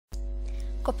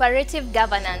Cooperative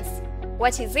governance.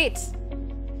 What is it?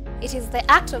 It is the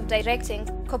act of directing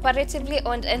cooperatively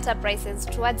owned enterprises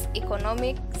towards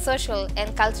economic, social,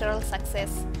 and cultural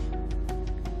success.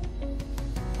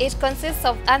 It consists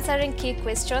of answering key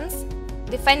questions,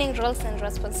 defining roles and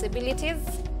responsibilities,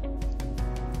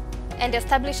 and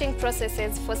establishing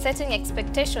processes for setting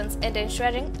expectations and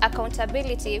ensuring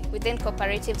accountability within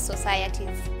cooperative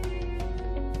societies.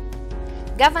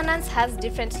 Governance has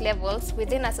different levels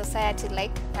within a society like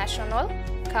national,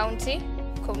 county,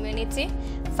 community,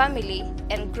 family,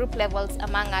 and group levels,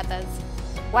 among others.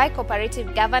 Why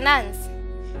cooperative governance?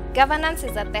 Governance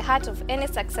is at the heart of any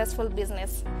successful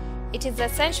business. It is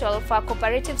essential for a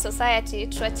cooperative society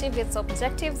to achieve its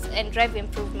objectives and drive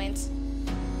improvement.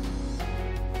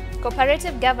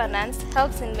 Cooperative governance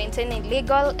helps in maintaining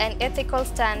legal and ethical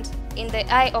stand in the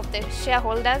eye of the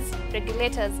shareholders,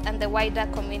 regulators, and the wider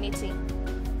community.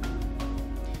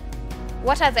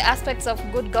 What are the aspects of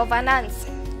good governance?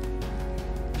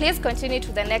 Please continue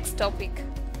to the next topic.